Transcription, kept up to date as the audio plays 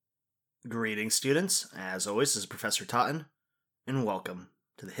Greetings, students. As always, this is Professor Totten, and welcome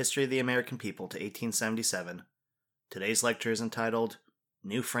to the History of the American People to 1877. Today's lecture is entitled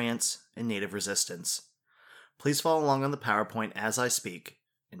New France and Native Resistance. Please follow along on the PowerPoint as I speak,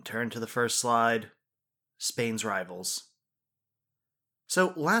 and turn to the first slide, Spain's Rivals.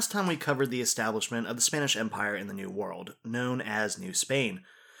 So, last time we covered the establishment of the Spanish Empire in the New World, known as New Spain.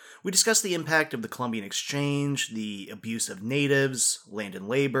 We discussed the impact of the Columbian Exchange, the abuse of natives, land and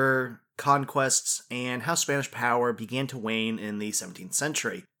labor, conquests, and how Spanish power began to wane in the 17th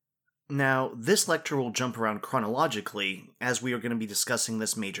century. Now, this lecture will jump around chronologically, as we are going to be discussing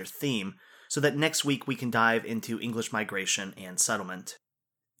this major theme, so that next week we can dive into English migration and settlement.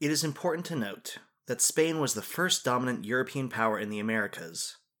 It is important to note that Spain was the first dominant European power in the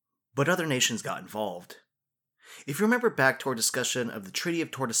Americas, but other nations got involved. If you remember back to our discussion of the Treaty of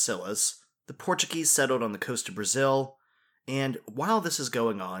Tordesillas, the Portuguese settled on the coast of Brazil, and while this is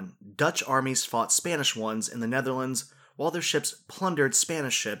going on, Dutch armies fought Spanish ones in the Netherlands while their ships plundered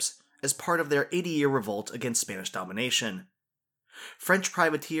Spanish ships as part of their 80-year revolt against Spanish domination. French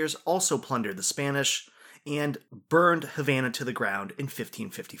privateers also plundered the Spanish and burned Havana to the ground in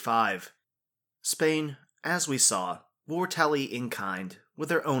 1555. Spain, as we saw, will retaliate in kind with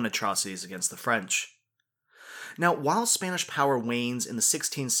their own atrocities against the French. Now, while Spanish power wanes in the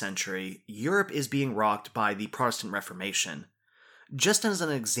 16th century, Europe is being rocked by the Protestant Reformation. Just as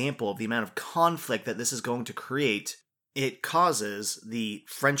an example of the amount of conflict that this is going to create, it causes the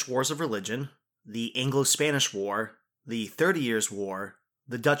French Wars of Religion, the Anglo-Spanish War, the 30 Years' War,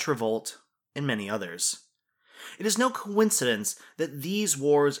 the Dutch Revolt, and many others. It is no coincidence that these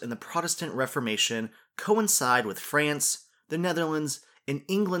wars and the Protestant Reformation coincide with France, the Netherlands, and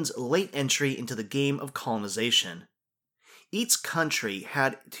England's late entry into the game of colonization. Each country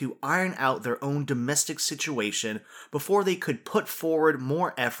had to iron out their own domestic situation before they could put forward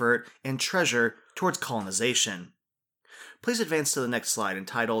more effort and treasure towards colonization. Please advance to the next slide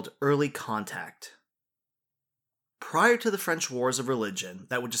entitled Early Contact. Prior to the French Wars of Religion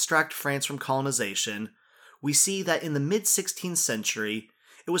that would distract France from colonization, we see that in the mid-16th century,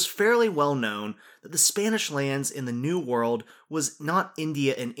 it was fairly well known that the Spanish lands in the New World was not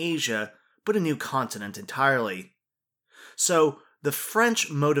India and Asia, but a new continent entirely. So, the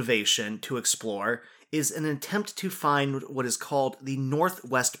French motivation to explore is an attempt to find what is called the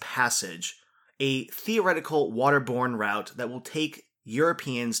Northwest Passage, a theoretical waterborne route that will take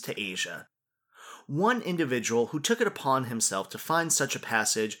Europeans to Asia. One individual who took it upon himself to find such a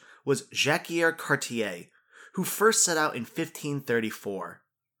passage was Jacques Cartier, who first set out in 1534.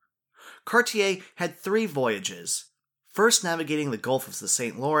 Cartier had 3 voyages, first navigating the Gulf of the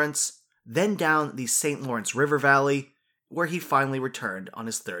St. Lawrence, then down the St. Lawrence River Valley, where he finally returned on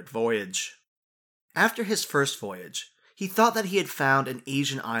his 3rd voyage. After his first voyage, he thought that he had found an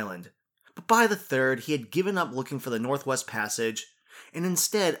Asian island, but by the 3rd he had given up looking for the Northwest Passage and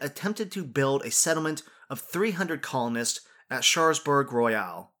instead attempted to build a settlement of 300 colonists at Charlesbourg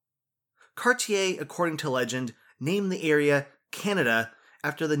Royal. Cartier, according to legend, named the area Canada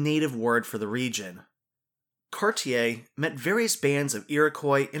after the native word for the region. Cartier met various bands of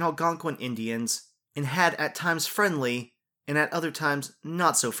Iroquois and Algonquin Indians and had at times friendly and at other times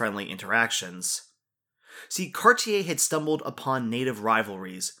not so friendly interactions. See, Cartier had stumbled upon native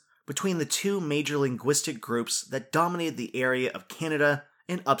rivalries between the 2 major linguistic groups that dominated the area of Canada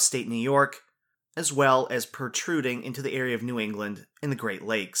and upstate New York, as well as protruding into the area of New England and the Great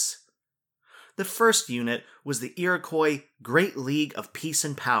Lakes. The first unit was the Iroquois Great League of Peace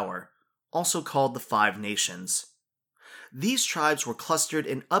and Power, also called the Five Nations. These tribes were clustered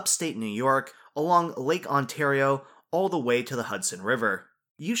in upstate New York along Lake Ontario all the way to the Hudson River.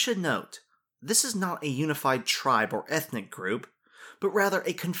 You should note, this is not a unified tribe or ethnic group, but rather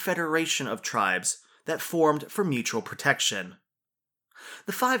a confederation of tribes that formed for mutual protection.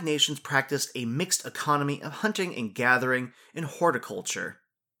 The Five Nations practiced a mixed economy of hunting and gathering and horticulture.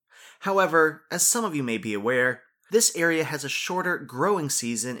 However, as some of you may be aware, this area has a shorter growing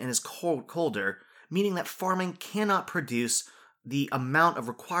season and is colder, meaning that farming cannot produce the amount of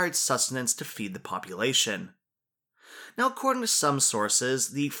required sustenance to feed the population. Now, according to some sources,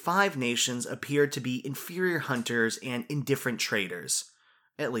 the Five Nations appeared to be inferior hunters and indifferent traders,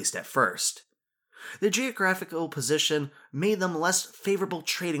 at least at first. Their geographical position made them less favorable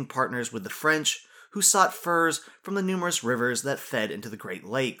trading partners with the French, who sought furs from the numerous rivers that fed into the Great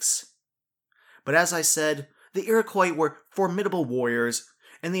Lakes. But as I said, the Iroquois were formidable warriors,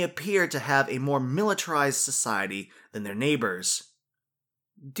 and they appeared to have a more militarized society than their neighbors.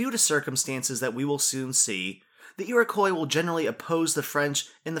 Due to circumstances that we will soon see, the Iroquois will generally oppose the French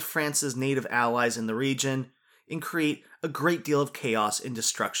and the France's native allies in the region, and create a great deal of chaos and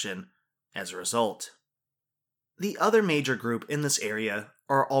destruction as a result. The other major group in this area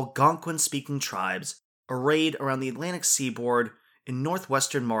are Algonquin-speaking tribes arrayed around the Atlantic seaboard in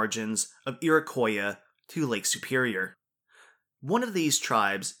northwestern margins of Iroquois to Lake Superior. One of these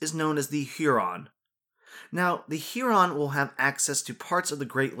tribes is known as the Huron. Now, the Huron will have access to parts of the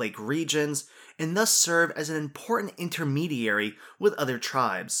Great Lake regions and thus serve as an important intermediary with other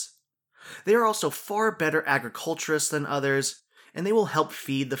tribes. They are also far better agriculturists than others, and they will help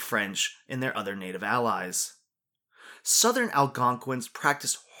feed the French and their other native allies. Southern Algonquins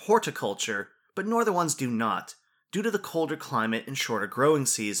practice horticulture, but northern ones do not, due to the colder climate and shorter growing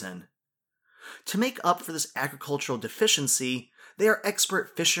season. To make up for this agricultural deficiency, they are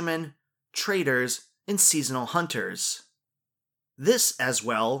expert fishermen, traders, and seasonal hunters. This, as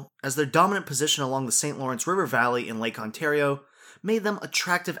well as their dominant position along the St. Lawrence River Valley in Lake Ontario, made them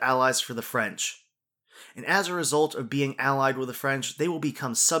attractive allies for the French. And as a result of being allied with the French, they will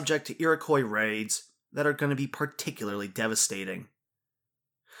become subject to Iroquois raids that are going to be particularly devastating.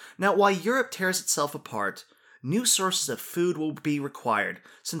 Now, while Europe tears itself apart, new sources of food will be required,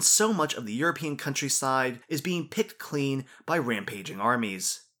 since so much of the European countryside is being picked clean by rampaging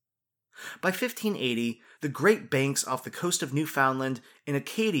armies. By 1580, the Great Banks off the coast of Newfoundland and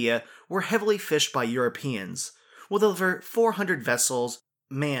Acadia were heavily fished by Europeans, with over 400 vessels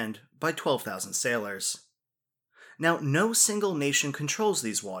manned by 12,000 sailors. Now, no single nation controls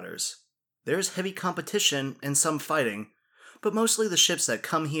these waters. There is heavy competition and some fighting, but mostly the ships that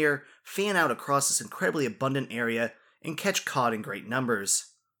come here fan out across this incredibly abundant area and catch cod in great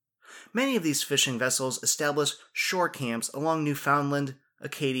numbers. Many of these fishing vessels establish shore camps along Newfoundland,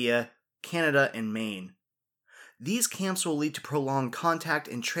 Acadia, Canada, and Maine. These camps will lead to prolonged contact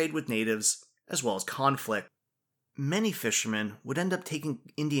and trade with natives, as well as conflict. Many fishermen would end up taking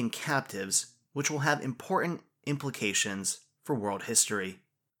Indian captives, which will have important implications for world history.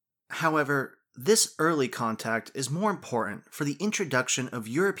 However, this early contact is more important for the introduction of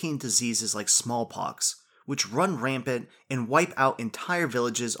European diseases like smallpox, which run rampant and wipe out entire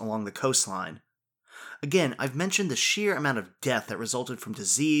villages along the coastline. Again, I've mentioned the sheer amount of death that resulted from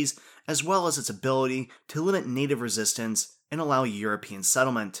disease, as well as its ability to limit native resistance and allow European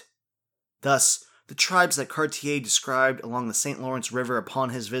settlement. Thus, the tribes that Cartier described along the St. Lawrence River upon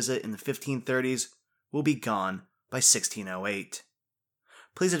his visit in the 1530s will be gone by 1608.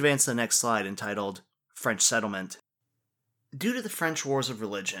 Please advance to the next slide entitled French Settlement. Due to the French Wars of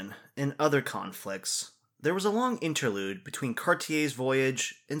Religion and other conflicts, there was a long interlude between Cartier's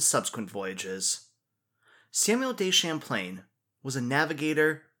voyage and subsequent voyages. Samuel de Champlain was a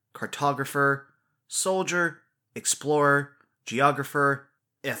navigator, cartographer, soldier, explorer, geographer,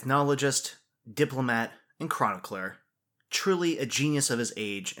 ethnologist, diplomat, and chronicler. Truly a genius of his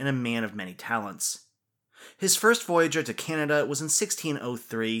age and a man of many talents. His first voyage to Canada was in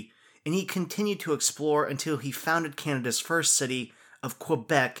 1603, and he continued to explore until he founded Canada's first city of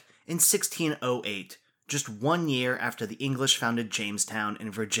Quebec in 1608, just 1 year after the English founded Jamestown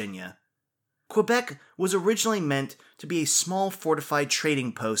in Virginia. Quebec was originally meant to be a small fortified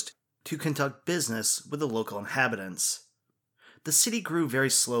trading post to conduct business with the local inhabitants. The city grew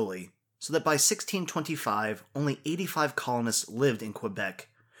very slowly, so that by 1625 only 85 colonists lived in Quebec,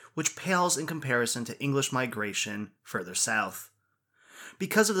 which pales in comparison to English migration further south.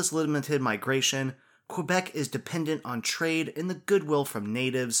 Because of this limited migration, Quebec is dependent on trade and the goodwill from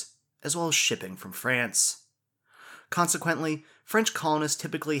natives, as well as shipping from France. Consequently, French colonists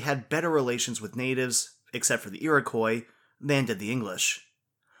typically had better relations with natives, except for the Iroquois, than did the English.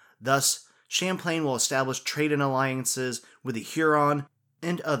 Thus, Champlain will establish trade and alliances with the Huron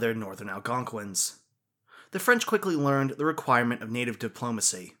and other northern Algonquins. The French quickly learned the requirement of native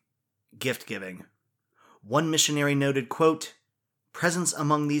diplomacy: gift-giving. One missionary noted, quote, "Presence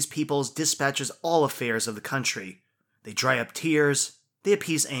among these peoples dispatches all affairs of the country. They dry up tears, they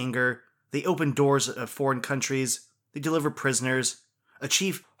appease anger, they open doors of foreign countries, they deliver prisoners. A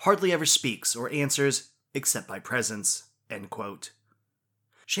chief hardly ever speaks or answers except by presence." End quote.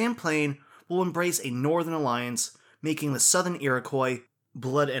 Champlain will embrace a northern alliance, making the southern Iroquois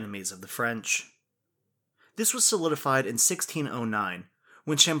blood enemies of the French. This was solidified in 1609,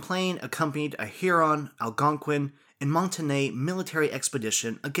 when Champlain accompanied a Huron, Algonquin, and Montagnais military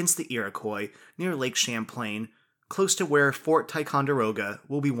expedition against the Iroquois near Lake Champlain, close to where Fort Ticonderoga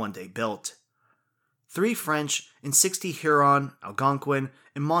will be one day built. 3 French and 60 Huron, Algonquin,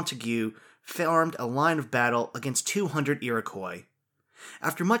 and Montague formed a line of battle against 200 Iroquois.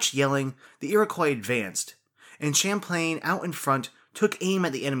 After much yelling, the Iroquois advanced, and Champlain out in front took aim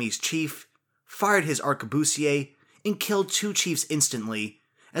at the enemy's chief, fired his arquebusier, and killed 2 chiefs instantly,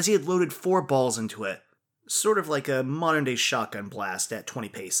 as he had loaded 4 balls into it, sort of like a modern-day shotgun blast at 20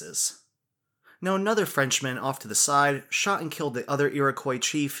 paces. Now another Frenchman off to the side shot and killed the other Iroquois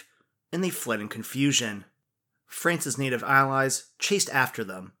chief, and they fled in confusion. France's native allies chased after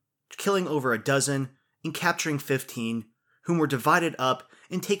them, killing over a dozen and capturing 15, whom were divided up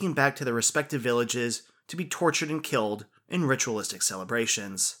and taken back to their respective villages to be tortured and killed in ritualistic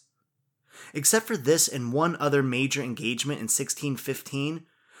celebrations. Except for this and one other major engagement in 1615,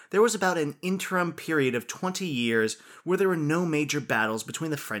 there was about an interim period of 20 years where there were no major battles between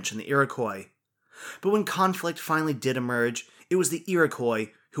the French and the Iroquois. But when conflict finally did emerge, it was the Iroquois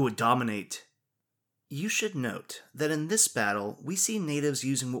who would dominate. You should note that in this battle, we see natives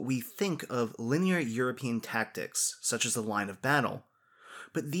using what we think of linear European tactics, such as the line of battle.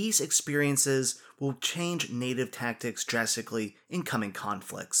 But these experiences will change native tactics drastically in coming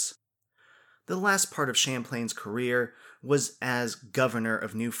conflicts. The last part of Champlain's career was as governor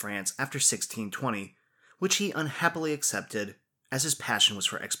of New France after 1620, which he unhappily accepted, as his passion was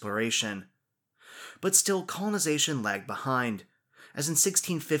for exploration. But still, colonization lagged behind, as in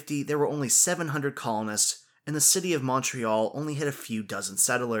 1650 there were only 700 colonists, and the city of Montreal only had a few dozen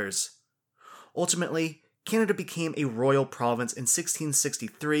settlers. Ultimately, Canada became a royal province in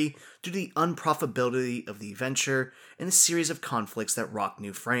 1663 due to the unprofitability of the venture and a series of conflicts that rocked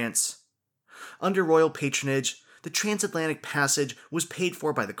New France. Under royal patronage, the transatlantic passage was paid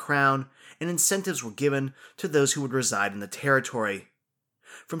for by the crown, and incentives were given to those who would reside in the territory.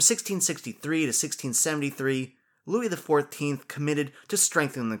 From 1663 to 1673, Louis XIV committed to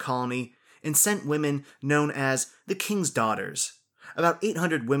strengthening the colony and sent women known as the King's Daughters, about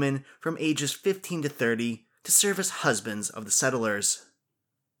 800 women from ages 15 to 30, to serve as husbands of the settlers.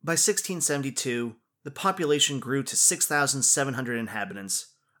 By 1672, the population grew to 6,700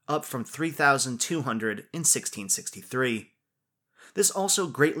 inhabitants, up from 3,200 in 1663. This also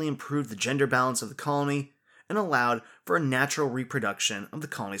greatly improved the gender balance of the colony and allowed for a natural reproduction of the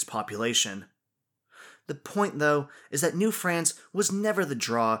colony's population. The point, though, is that New France was never the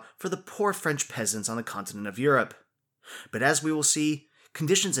draw for the poor French peasants on the continent of Europe. But as we will see,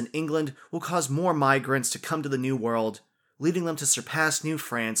 conditions in England will cause more migrants to come to the New World, leading them to surpass New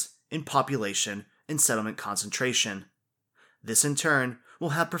France in population and settlement concentration. This, in turn, will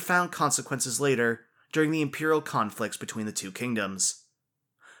have profound consequences later during the imperial conflicts between the two kingdoms.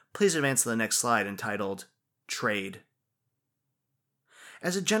 Please advance to the next slide entitled Trade.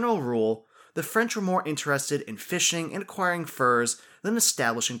 As a general rule, the French were more interested in fishing and acquiring furs than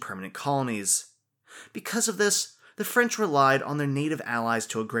establishing permanent colonies. Because of this, the French relied on their native allies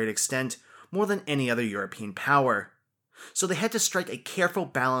to a great extent, more than any other European power. So they had to strike a careful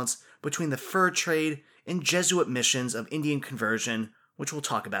balance between the fur trade and Jesuit missions of Indian conversion, which we'll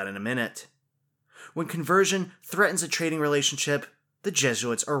talk about in a minute. When conversion threatens a trading relationship, the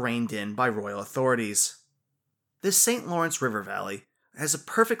Jesuits are reined in by royal authorities. This St. Lawrence River Valley has a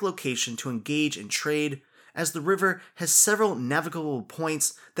perfect location to engage in trade, as the river has several navigable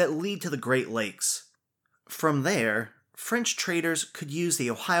points that lead to the Great Lakes. From there, French traders could use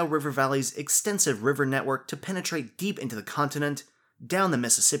the Ohio River Valley's extensive river network to penetrate deep into the continent, down the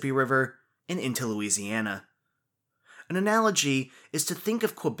Mississippi River, and into Louisiana. An analogy is to think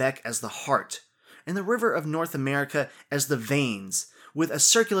of Quebec as the heart, and the river of North America as the veins, with a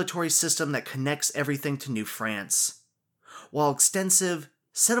circulatory system that connects everything to New France. While extensive,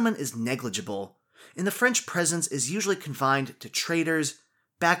 settlement is negligible, and the French presence is usually confined to traders,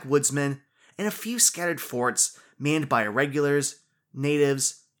 backwoodsmen, and a few scattered forts manned by irregulars,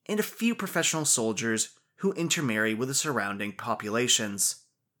 natives, and a few professional soldiers who intermarry with the surrounding populations.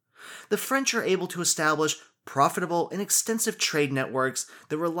 The French are able to establish profitable and extensive trade networks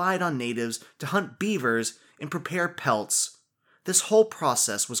that relied on natives to hunt beavers and prepare pelts. This whole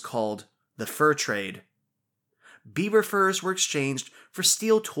process was called the fur trade. Beaver furs were exchanged for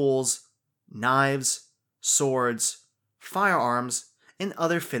steel tools, knives, swords, firearms, and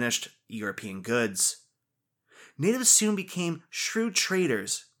other finished European goods. Natives soon became shrewd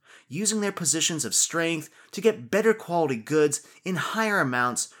traders, using their positions of strength to get better quality goods in higher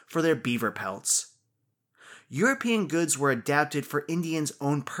amounts for their beaver pelts. European goods were adapted for Indians'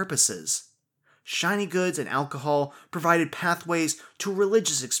 own purposes. Shiny goods and alcohol provided pathways to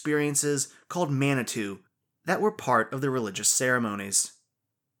religious experiences called Manitou that were part of the religious ceremonies.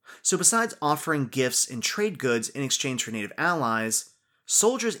 So besides offering gifts and trade goods in exchange for native allies,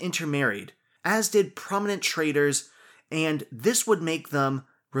 soldiers intermarried, as did prominent traders, and this would make them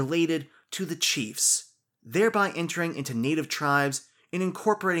related to the chiefs, thereby entering into native tribes and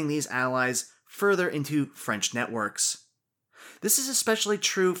incorporating these allies further into French networks. This is especially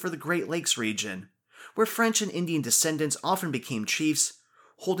true for the Great Lakes region, where French and Indian descendants often became chiefs,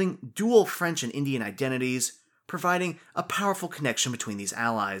 holding dual French and Indian identities, providing a powerful connection between these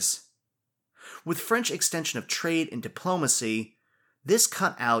allies. With French extension of trade and diplomacy, this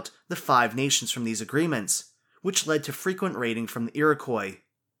cut out the Five Nations from these agreements, which led to frequent raiding from the Iroquois.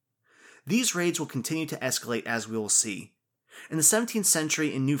 These raids will continue to escalate as we will see, and the 17th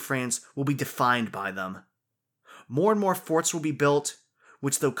century in New France will be defined by them. More and more forts will be built,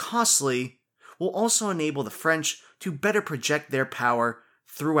 which, though costly, will also enable the French to better project their power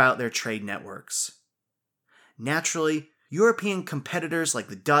throughout their trade networks. Naturally, European competitors like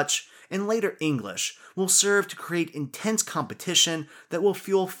the Dutch and later English will serve to create intense competition that will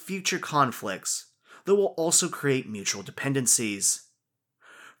fuel future conflicts, that will also create mutual dependencies.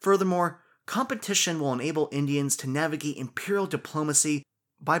 Furthermore, competition will enable Indians to navigate imperial diplomacy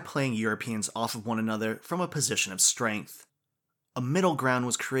by playing Europeans off of one another from a position of strength. A middle ground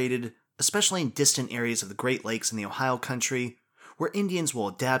was created, especially in distant areas of the Great Lakes and the Ohio Country, where Indians will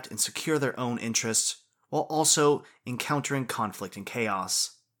adapt and secure their own interests, while also encountering conflict and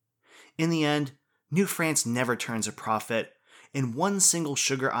chaos. In the end, New France never turns a profit, and one single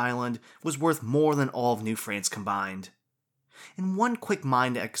sugar island was worth more than all of New France combined. And one quick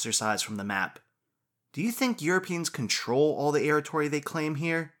mind exercise from the map. Do you think Europeans control all the territory they claim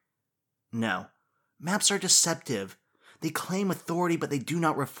here? No. Maps are deceptive. They claim authority, but they do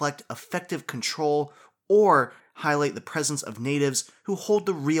not reflect effective control or highlight the presence of natives who hold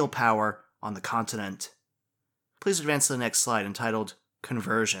the real power on the continent. Please advance to the next slide, entitled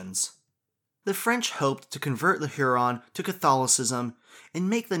Conversions. The French hoped to convert the Huron to Catholicism and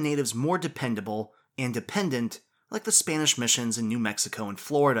make the natives more dependable and dependent, like the Spanish missions in New Mexico and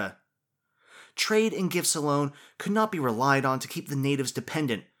Florida. Trade and gifts alone could not be relied on to keep the natives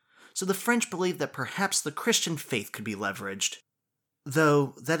dependent, so the French believed that perhaps the Christian faith could be leveraged.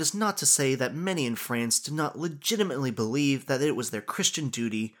 Though that is not to say that many in France did not legitimately believe that it was their Christian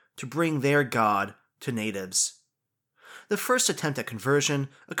duty to bring their God to natives. The first attempt at conversion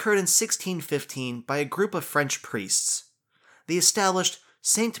occurred in 1615 by a group of French priests. They established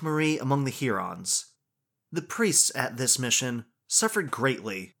Sainte Marie among the Hurons. The priests at this mission suffered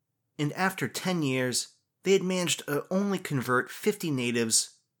greatly, and after 10 years, they had managed to only convert 50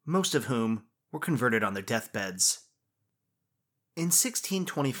 natives, most of whom were converted on their deathbeds. In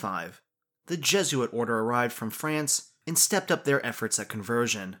 1625, the Jesuit order arrived from France and stepped up their efforts at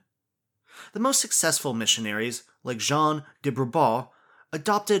conversion. The most successful missionaries, like Jean de Brebois,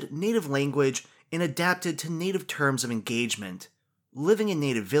 adopted native language and adapted to native terms of engagement, living in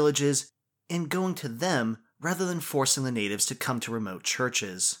native villages and going to them rather than forcing the natives to come to remote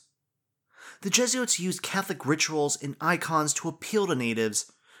churches. The Jesuits used Catholic rituals and icons to appeal to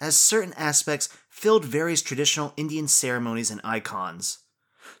natives, as certain aspects filled various traditional Indian ceremonies and icons.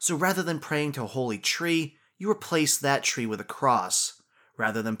 So rather than praying to a holy tree, you replace that tree with a cross.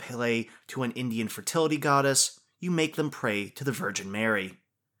 Rather than pray to an Indian fertility goddess, you make them pray to the Virgin Mary.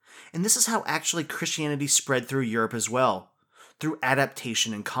 And this is how actually Christianity spread through Europe as well, through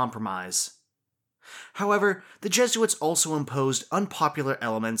adaptation and compromise. However, the Jesuits also imposed unpopular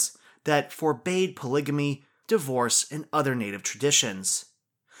elements that forbade polygamy, divorce, and other native traditions.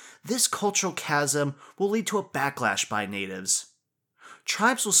 This cultural chasm will lead to a backlash by natives.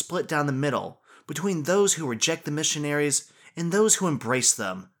 Tribes will split down the middle between those who reject the missionaries and those who embrace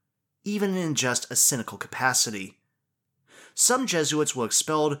them, even in just a cynical capacity. Some Jesuits were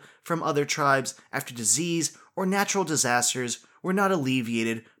expelled from other tribes after disease or natural disasters were not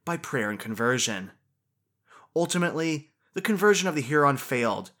alleviated by prayer and conversion. Ultimately, the conversion of the Huron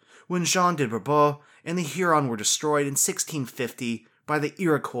failed when Jean de Brebois and the Huron were destroyed in 1650 by the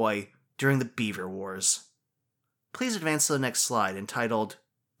Iroquois during the Beaver Wars. Please advance to the next slide, entitled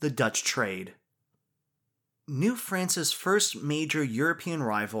The Dutch Trade. New France's first major European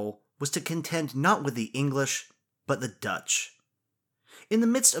rival was to contend not with the English, but the Dutch. In the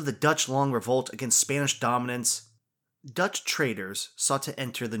midst of the Dutch long revolt against Spanish dominance, Dutch traders sought to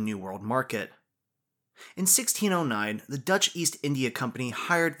enter the New World market. In 1609, the Dutch East India Company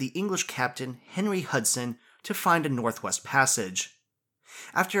hired the English captain Henry Hudson to find a northwest passage.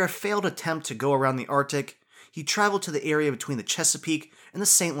 After a failed attempt to go around the Arctic, he traveled to the area between the Chesapeake and the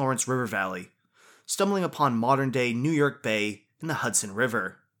St. Lawrence River Valley, stumbling upon modern-day New York Bay and the Hudson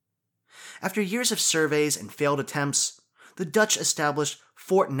River. After years of surveys and failed attempts, the Dutch established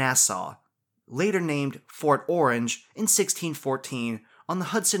Fort Nassau, later named Fort Orange, in 1614 on the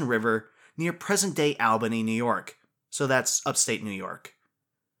Hudson River near present-day Albany, New York. So that's upstate New York.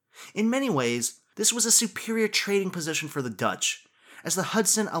 In many ways, this was a superior trading position for the Dutch, as the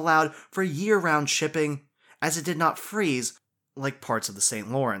Hudson allowed for year-round shipping, as it did not freeze like parts of the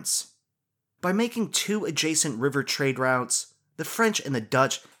St. Lawrence. By making two adjacent river trade routes, the French and the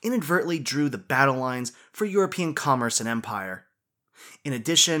Dutch inadvertently drew the battle lines for European commerce and empire. In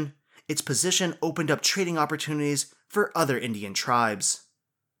addition, its position opened up trading opportunities for other Indian tribes.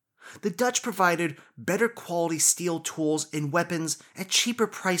 The Dutch provided better quality steel tools and weapons at cheaper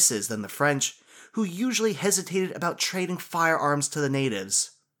prices than the French, who usually hesitated about trading firearms to the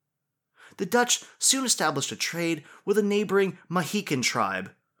natives. The Dutch soon established a trade with a neighboring Mohican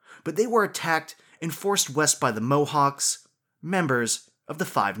tribe, but they were attacked and forced west by the Mohawks, members of the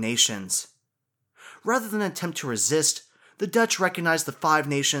Five Nations. Rather than attempt to resist, the Dutch recognized the Five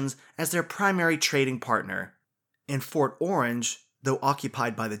Nations as their primary trading partner, and Fort Orange, though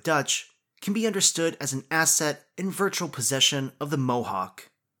occupied by the Dutch, can be understood as an asset and virtual possession of the Mohawk.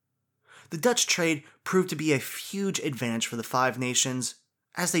 The Dutch trade proved to be a huge advantage for the Five Nations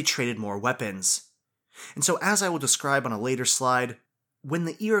as they traded more weapons. And so, as I will describe on a later slide, when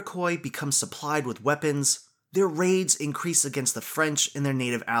the Iroquois become supplied with weapons, their raids increase against the French and their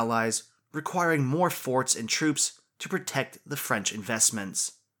native allies, requiring more forts and troops to protect the French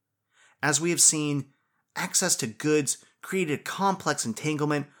investments. As we have seen, access to goods created a complex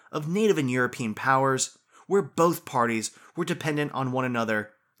entanglement of native and European powers, where both parties were dependent on one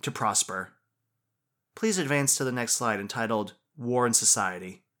another to prosper. Please advance to the next slide entitled War and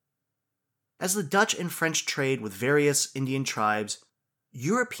Society. As the Dutch and French trade with various Indian tribes,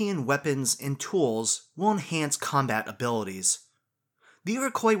 European weapons and tools will enhance combat abilities. The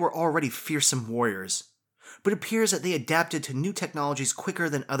Iroquois were already fearsome warriors, but it appears that they adapted to new technologies quicker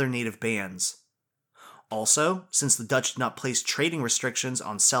than other native bands. Also, since the Dutch did not place trading restrictions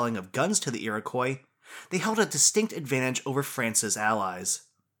on selling of guns to the Iroquois, they held a distinct advantage over France's allies.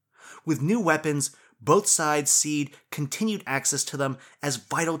 With new weapons, both sides cede continued access to them as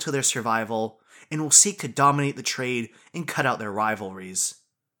vital to their survival, and will seek to dominate the trade and cut out their rivalries.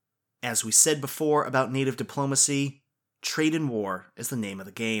 As we said before about native diplomacy, trade and war is the name of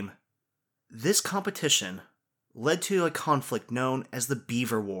the game. This competition led to a conflict known as the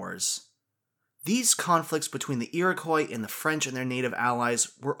Beaver Wars. These conflicts between the Iroquois and the French and their native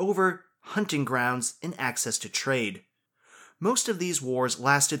allies were over hunting grounds and access to trade. Most of these wars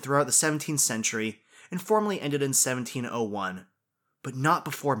lasted throughout the 17th century and formally ended in 1701, but not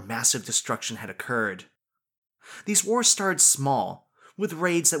before massive destruction had occurred. These wars started small, with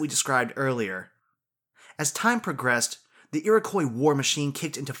raids that we described earlier. As time progressed, the Iroquois war machine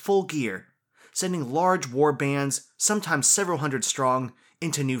kicked into full gear, sending large war bands, sometimes several hundred strong,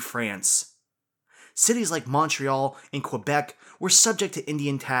 into New France. Cities like Montreal and Quebec were subject to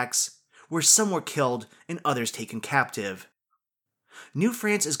Indian attacks, where some were killed and others taken captive. New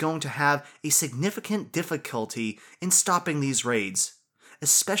France is going to have a significant difficulty in stopping these raids,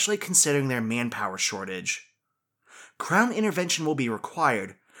 especially considering their manpower shortage. Crown intervention will be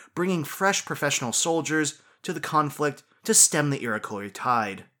required, bringing fresh professional soldiers to the conflict to stem the Iroquois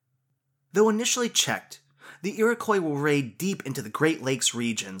tide. Though initially checked, the Iroquois will raid deep into the Great Lakes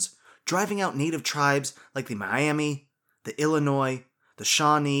regions, driving out native tribes like the Miami, the Illinois, the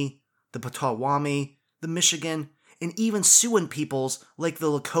Shawnee, the Potawatomi, the Michigan, and even Siouan peoples like the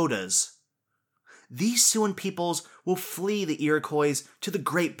Lakotas. These Siouan peoples will flee the Iroquois to the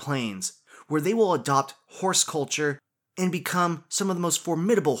Great Plains, where they will adopt horse culture and become some of the most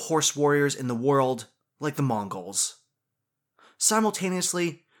formidable horse warriors in the world, like the Mongols.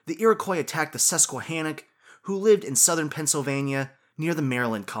 Simultaneously, the Iroquois attacked the Susquehannock, who lived in southern Pennsylvania near the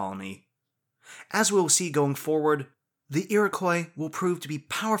Maryland colony. As we will see going forward, the Iroquois will prove to be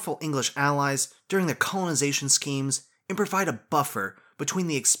powerful English allies during their colonization schemes and provide a buffer between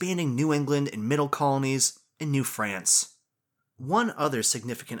the expanding New England and Middle colonies and New France. One other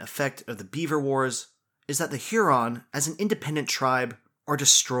significant effect of the Beaver Wars is that the Huron, as an independent tribe, are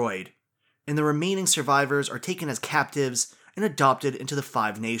destroyed, and the remaining survivors are taken as captives and adopted into the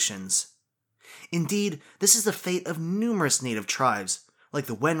Five Nations. Indeed, this is the fate of numerous native tribes, like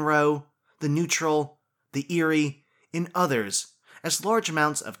the Wenro, the Neutral, the Erie, and others, as large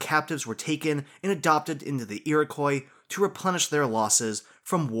amounts of captives were taken and adopted into the Iroquois to replenish their losses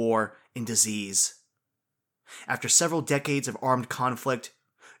from war and disease. After several decades of armed conflict,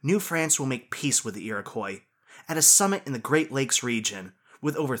 New France will make peace with the Iroquois at a summit in the Great Lakes region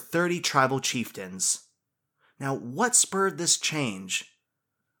with over 30 tribal chieftains. Now, what spurred this change?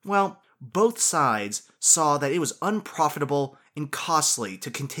 Well, both sides saw that it was unprofitable and costly to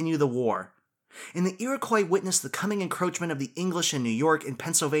continue the war, and the Iroquois witnessed the coming encroachment of the English in New York and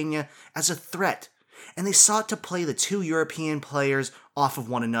Pennsylvania as a threat, and they sought to play the two European players off of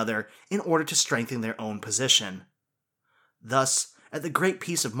one another in order to strengthen their own position. Thus, at the Great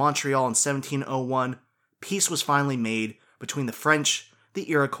Peace of Montreal in 1701, peace was finally made between the French, the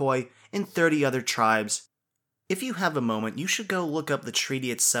Iroquois, and 30 other tribes, If you have a moment, you should go look up the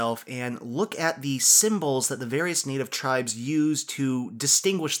treaty itself and look at the symbols that the various native tribes use to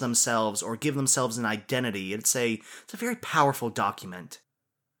distinguish themselves or give themselves an identity. It's a very powerful document.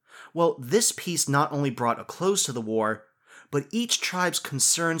 Well, this peace not only brought a close to the war, but each tribe's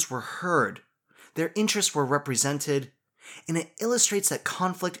concerns were heard, their interests were represented, and it illustrates that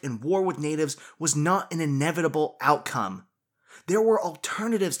conflict and war with natives was not an inevitable outcome. There were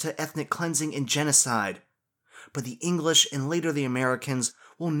alternatives to ethnic cleansing and genocide, but the English and later the Americans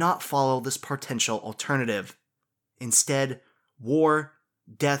will not follow this potential alternative. Instead, war,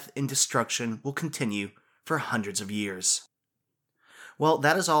 death, and destruction will continue for hundreds of years. Well,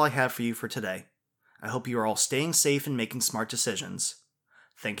 that is all I have for you for today. I hope you are all staying safe and making smart decisions.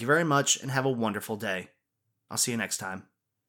 Thank you very much and have a wonderful day. I'll see you next time.